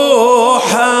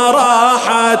وروحها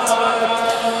راحت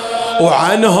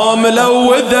وعنهم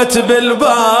لوذت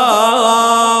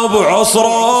بالباب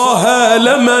عصروها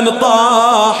لمن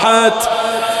طاحت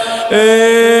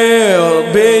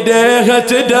بيديها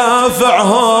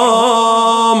تدافعهم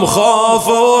خاف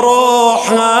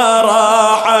وروحها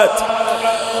راحت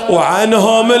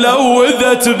وعنهم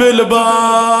لوذت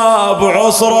بالباب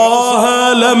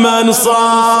عصروها لمن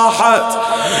صاحت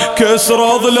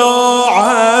كسر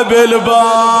ضلوعها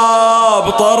بالباب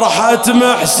طرحت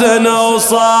محسنة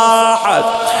وصاحت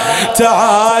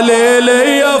تعالي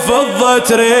لي فضة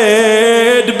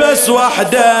تريد بس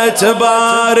وحدة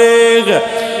تبارغ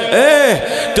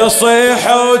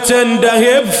تصيح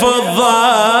وتنده بفضة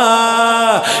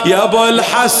يا ابو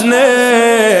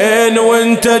الحسنين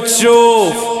وانت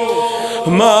تشوف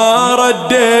ما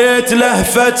رديت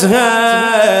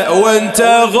لهفتها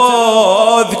وانت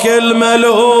غوذ كل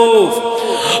ملهوف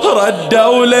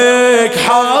ردوا لك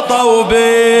حاطوا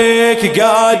بيك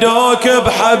قادوك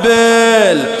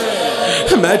بحبل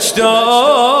مجتوف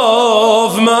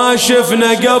ما شفنا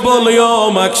قبل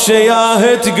يومك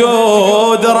شياه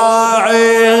تقود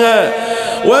راعيها.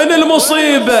 وين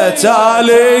المصيبة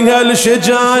تاليها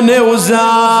الشجان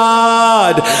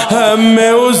وزاد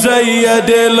همي وزيد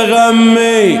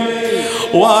الغمي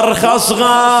وارخص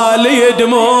غالي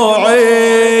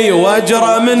دموعي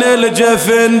واجرى من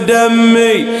الجفن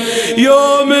دمي.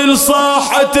 يوم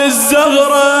الصاحة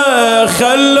الزهراء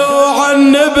خلوا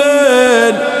عن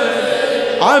نبن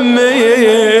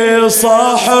عمي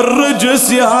صاح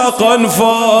الرجس يا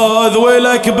قنفذ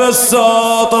ولك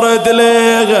بالصوت رد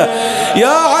ليها يا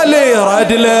علي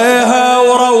رد ليها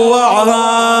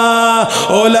وروعها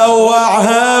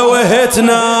ولوعها وهي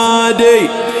تنادي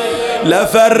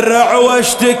لفرع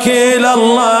واشتكي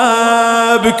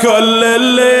لله بكل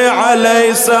اللي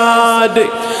علي سادي.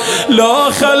 لو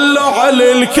خلوا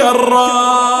علي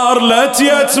الكرار لا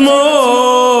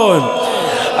تيتمون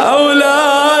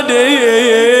أولادي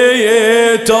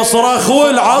تصرخ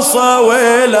والعصا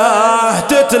ويله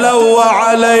تتلوى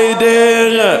على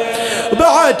يديه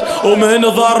بعد ومن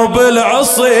ضرب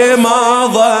العصي ما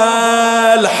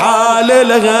ظل حال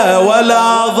لها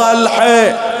ولا ظل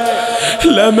حي.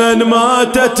 لمن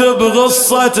ماتت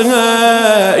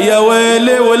بغصتها يا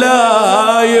ويلي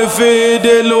ولا يفيد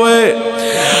الويل.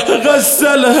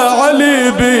 غسلها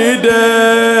علي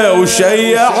بيده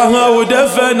وشيعها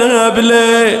ودفنها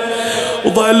بليل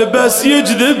وظل بس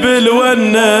يجذب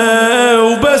الونة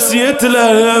وبس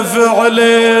يتلهف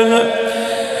عليها.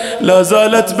 لا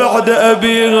زالت بعد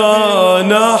أبيها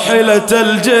ناحلة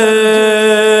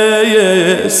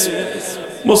الجيس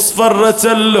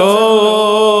مصفرة اللون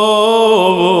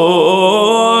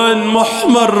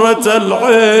محمرة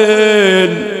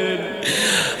العين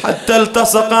حتى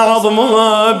التصق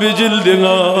عظمها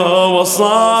بجلدها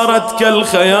وصارت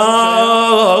كالخيال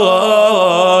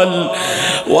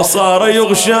وصار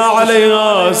يغشى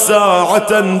عليها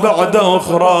ساعة بعد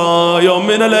أخرى. يوم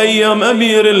من الأيام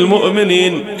أمير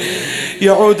المؤمنين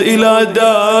يعود إلى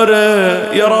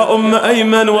داره يرى أم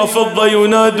أيمن وفضة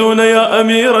ينادون يا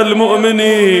أمير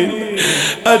المؤمنين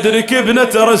أدرك ابنة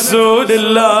رسول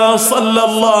الله صلى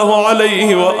الله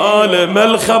عليه وآله ما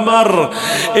الخبر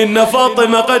إن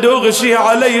فاطمة قد أغشي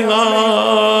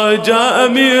عليها. جاء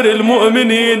أمير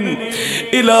المؤمنين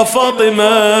إلى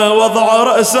فاطمة وضع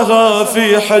رأسها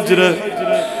في حجره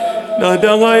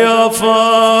ناداها يا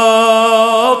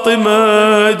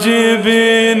فاطمة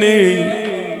جيبيني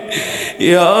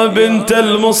يا بنت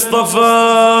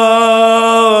المصطفى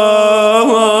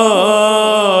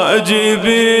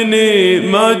أجيبيني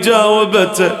ما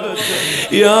جاوبته.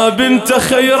 يا بنت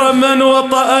خير من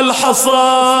وطأ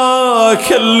الحصى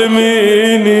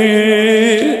كلميني.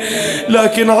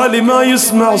 لكن علي ما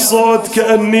يسمع صوت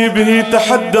كأني به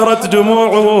تحدرت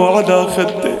دموعه على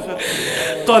خده.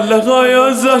 قال لها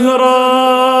يا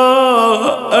زهراء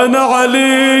أنا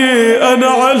علي أنا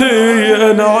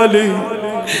علي أنا علي.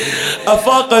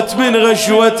 أفاقت من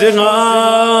غشوتها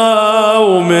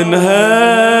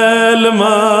ومنها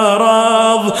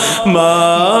المرض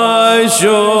ما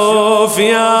أشوف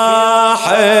يا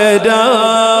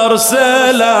حيدر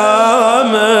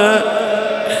سلامة.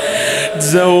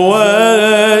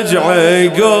 تزوج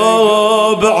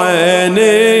عقب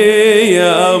عيني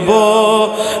يا أبو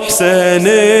حسين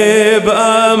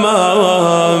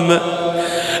بأمام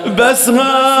بس الله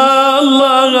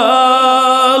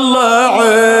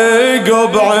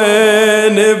عقب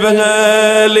عين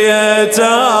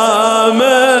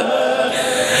بهاليتامى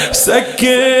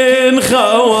سكن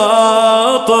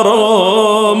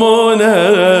خواطرهم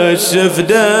ونشف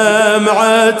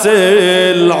دمعة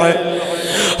العين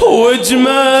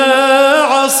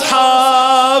واجمع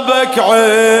أصحابك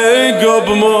عقب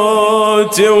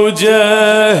موتي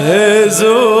وجهزوني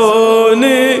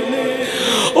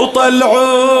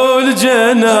وطلعوا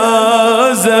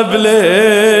الجنازة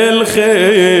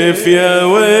بالخفية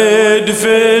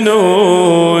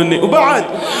وادفنوني. وبعد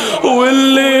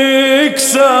واللي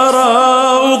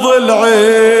كسروا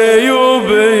ضلعي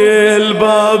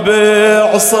وبالباب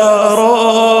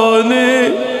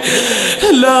عصروني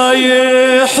لا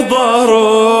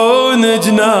يحضرون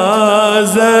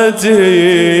جنازتي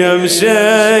يا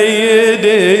مشيد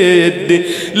الدين.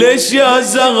 ليش يا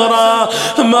زهراء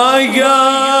ما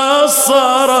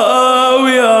قصروا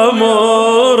يا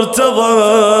مرتضى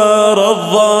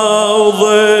رضوا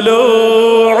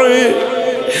ضلوعي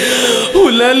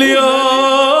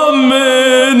ولليوم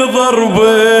من ضرب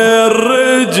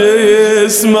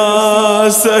الرجس ما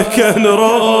سكن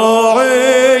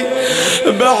روعي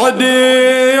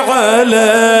بعدي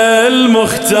على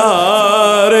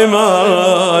المختار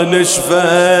ما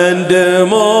نشفن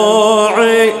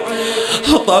دموعي.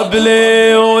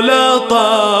 طبلي ولا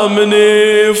طام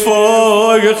نامني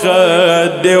فوق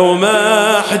خدي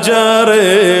ومحجر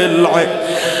العين،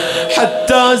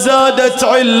 حتى زادت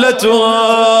علتها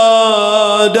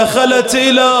دخلت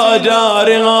إلى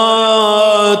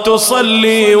دارها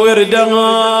تصلي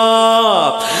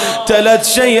وردها، تلت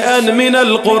شيئا من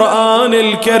القرآن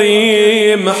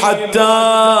الكريم حتى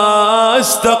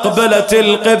استقبلت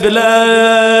القبلة،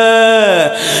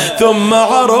 ثم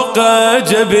عرق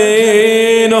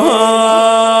جبينها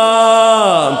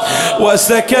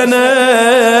وسكن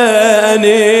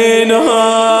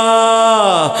أنينها،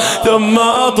 ثم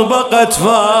أطبقت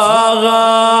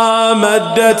فاها،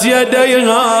 مدت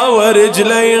يديها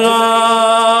ورجليها،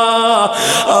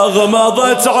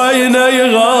 أغمضت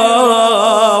عينيها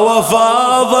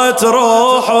وفاضت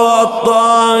روحها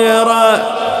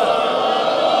الطاهرة.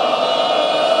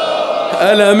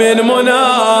 ألا من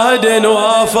مناد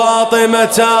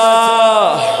وفاطمة،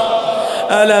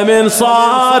 ألا من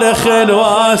صارخ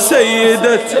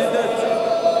وسيدته،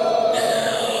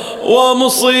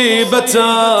 ومصيبة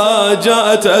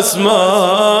جاءت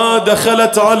أسماء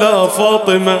دخلت على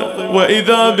فاطمة،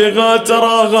 وإذا بها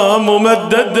تراها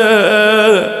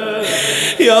ممددة.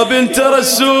 يا بنت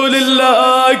رسول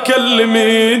الله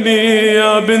كلميني،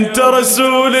 يا بنت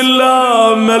رسول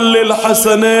الله من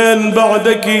للحسنين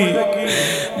بعدك.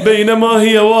 بينما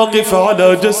هي واقفة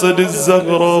على جسد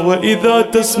الزهراء، وإذا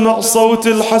تسمع صوت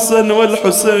الحسن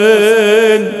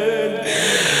والحسين،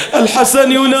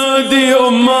 الحسن ينادي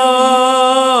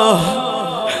أماه،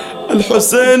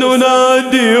 الحسين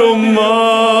ينادي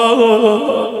أماه.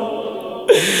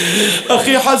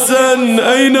 أخي حسن،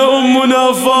 أين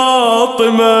أمنا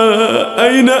فاطمة؟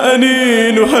 أين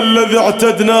أنينها الذي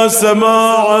اعتدنا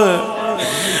سماعه؟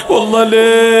 والله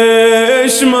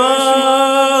ليش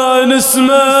ما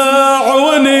نسمع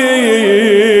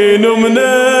ونين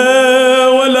أمنا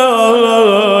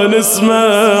ولا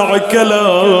نسمع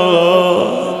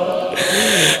كلام؟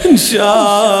 إن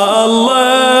شاء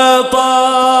الله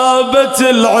طابت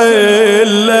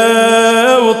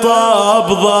العلة وطاب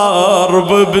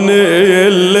ضرب ابن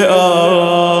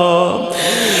اللئام،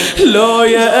 لو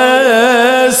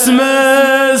يا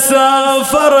اسمه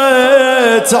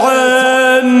سافرت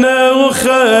عنا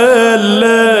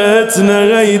وخلتنا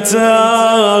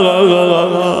غيتام،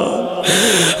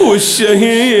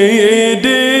 والشهيد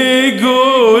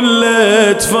يقول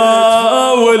لا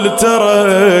تفاول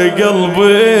ترى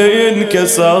قلبي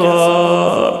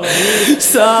انكسر،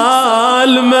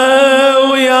 سالمة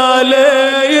ويا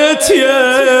ليت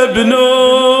يا ابن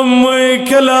أمي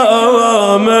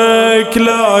كلامك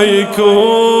لا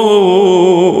يكون،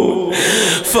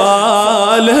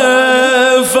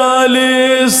 فالها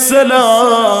فالي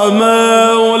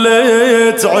السلامة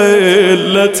وليت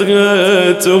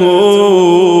علتها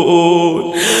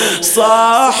تهون.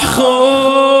 صح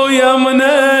خويا من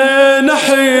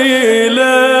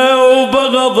نحيله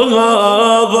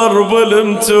وبغضها ضرب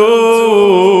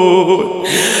المتون،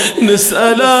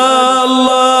 نسأل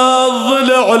الله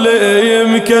الضلع لي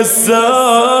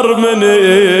مكسر من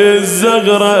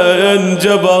الزغرة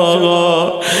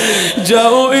انجبها،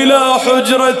 جاءوا إلى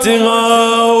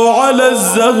حجرتها وعلى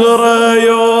الزغرة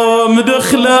يوم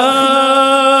دخلوا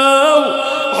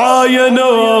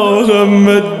عاينوها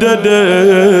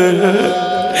ممددة،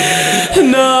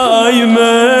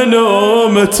 نايمة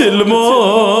نومة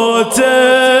الموت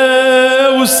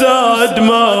وساد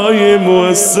ماي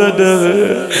موسدة،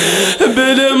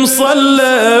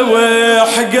 بالمصلى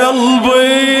ويح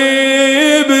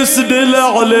قلبي بسدل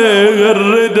عليه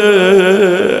الردى،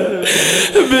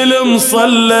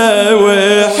 بالمصلى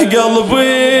ويح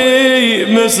قلبي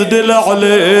مسدل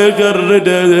عليه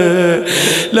الردى.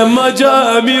 لما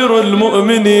جاء أمير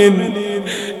المؤمنين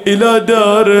إلى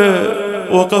داره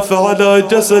وقف على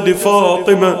جسد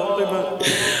فاطمة،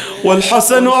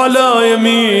 والحسن على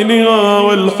يمينها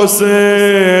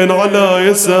والحسين على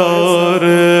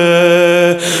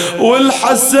يساره،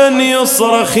 والحسن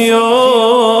يصرخ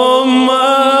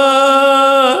يما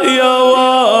يا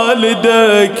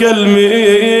والده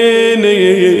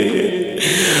كلميني،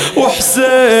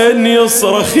 وحسين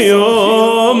يصرخ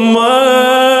يما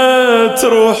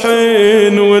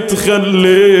تروحين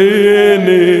وتخليني،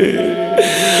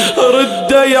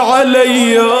 ردي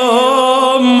علي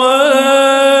يما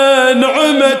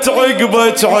نعمت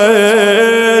عقبك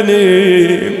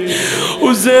عيني،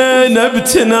 وزينب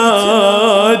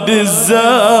تنادي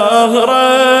الزهراء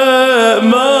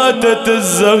ماتت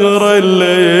الزهراء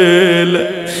الليلة،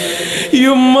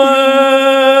 يما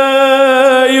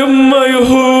يما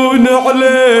يهون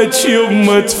عليك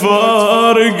يما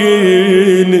تفارقيني،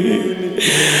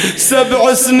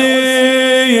 7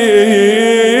 سنين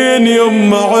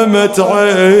يما عمت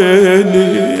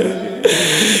عيني،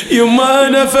 يما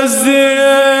أنا فزيت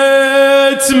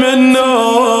من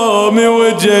نومي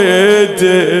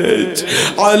وجيتك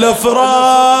على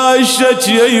فراشك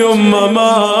يا يما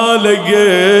ما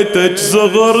لقيتك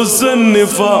صغر سني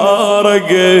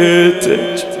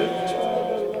فارقيتك.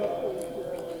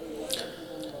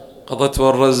 قضت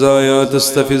والرزايا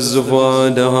تستفز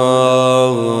فؤادها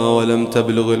ولم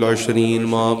تبلغ 20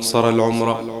 ما أقصر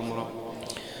العمر.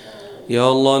 يا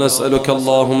الله نسألك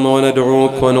اللهم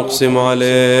وندعوك ونقسم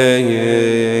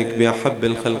عليك بأحب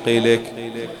الخلق إليك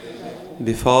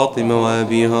بفاطمة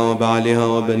وأبيها وبعلها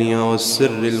وبنيها والسر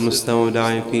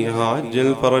المستودع فيها،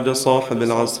 عجل فرج صاحب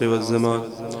العصر والزمان.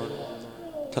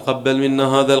 تقبل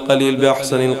منا هذا القليل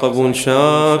بأحسن القبول،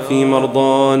 شافي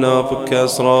مرضانا، فك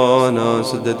أسرانا،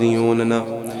 سد ديوننا،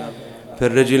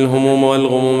 فرج الهموم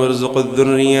والغموم، ارزق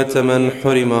الذرية من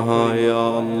حرمها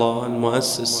يا الله.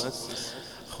 المؤسس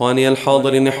إخواني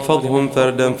الحاضرين احفظهم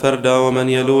فردا فردا، ومن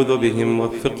يلوذ بهم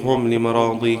وفقهم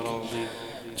لمراضيك،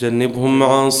 جنبهم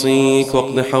معاصيك،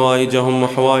 واقض حوائجهم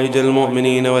وحوائج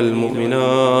المؤمنين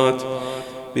والمؤمنات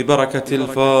ببركة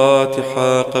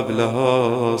الفاتحة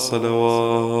قبلها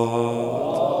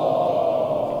صلوات.